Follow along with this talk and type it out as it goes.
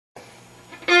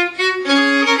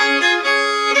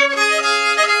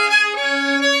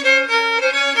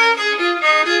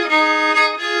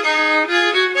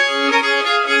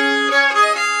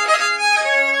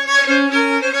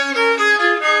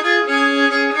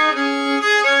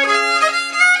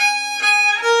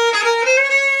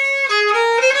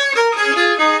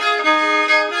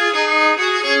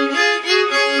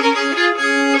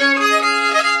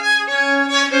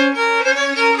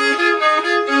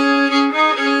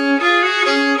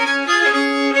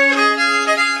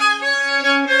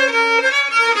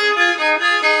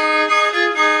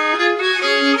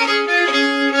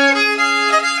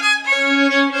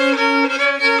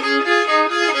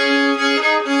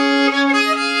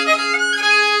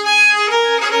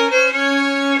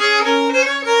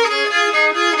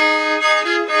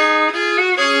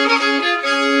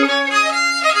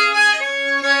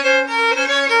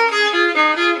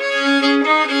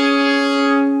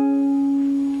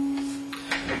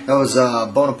That was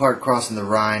Bonaparte Crossing the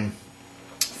Rhine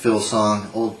fiddle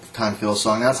song, old-time fiddle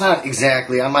song. Now, it's not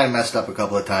exactly, I might have messed up a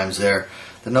couple of times there.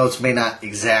 The notes may not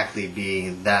exactly be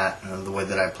that, the way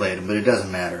that I played them, but it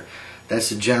doesn't matter. That's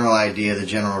the general idea, the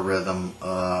general rhythm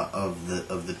of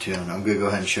the tune. I'm going to go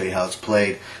ahead and show you how it's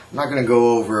played. I'm not going to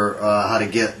go over how to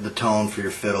get the tone for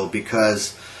your fiddle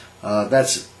because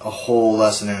that's a whole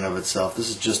lesson in and of itself. This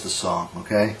is just a song,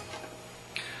 okay?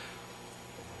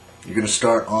 You're going to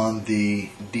start on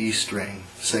the D string,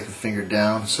 second finger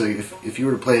down. So if you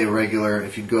were to play a regular,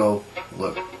 if you go,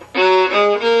 look,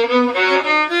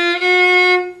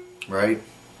 right?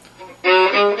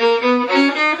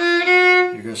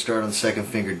 You're going to start on the second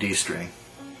finger D string.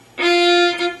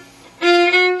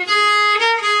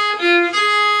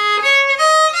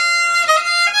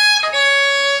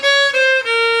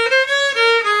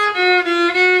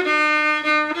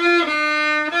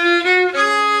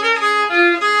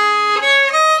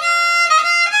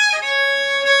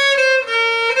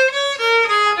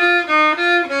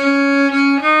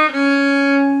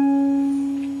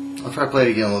 I'll try to play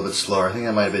it again a little bit slower. I think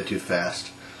that might have been too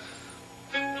fast.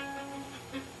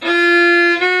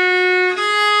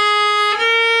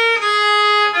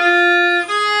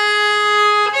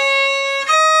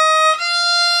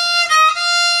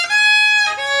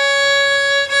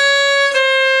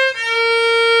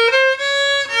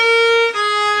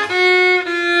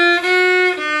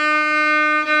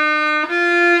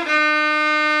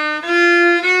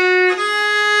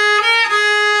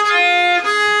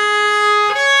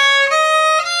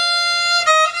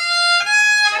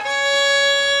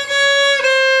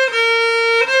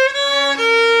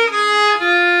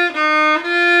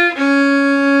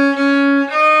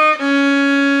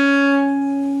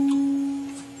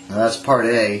 That's part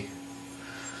A,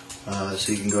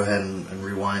 so you can go ahead and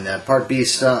rewind that. Part B, and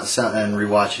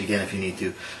rewatch it again if you need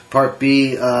to. Part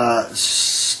B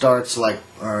starts like,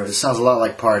 or it sounds a lot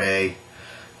like part A,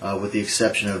 with the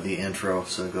exception of the intro,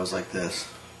 so it goes like this.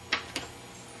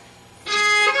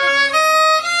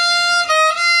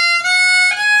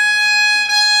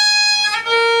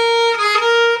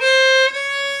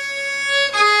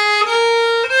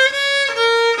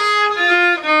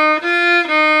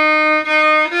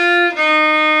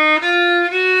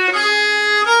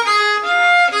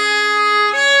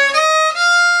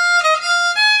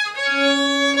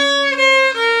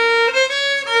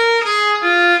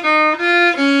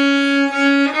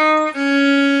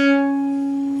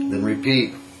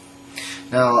 Repeat.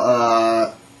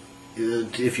 Now,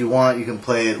 if you want, you can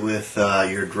play it with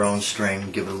your drone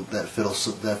string. Give it that fiddle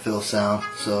sound.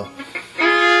 So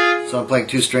I'm playing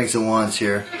two strings at once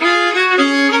here.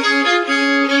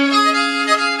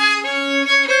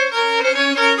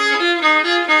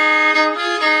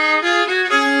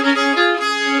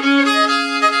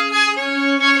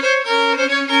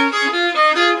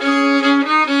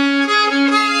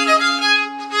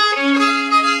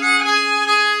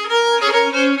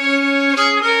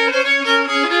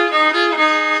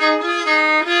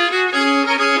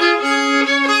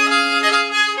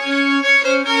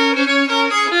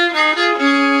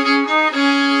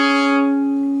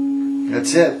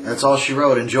 That's it. That's all she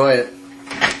wrote. Enjoy it.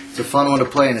 It's a fun one to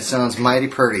play, and it sounds mighty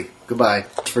pretty. Goodbye.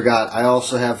 Forgot. I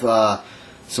also have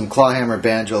some clawhammer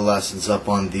banjo lessons up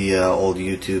on the old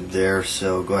YouTube there,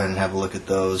 so go ahead and have a look at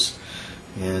those.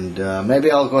 And maybe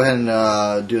I'll go ahead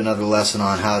and do another lesson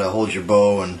on how to hold your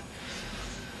bow and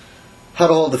how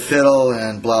to hold the fiddle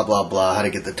and blah blah blah, how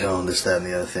to get the tone, this, that, and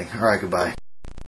the other thing. Alright, goodbye.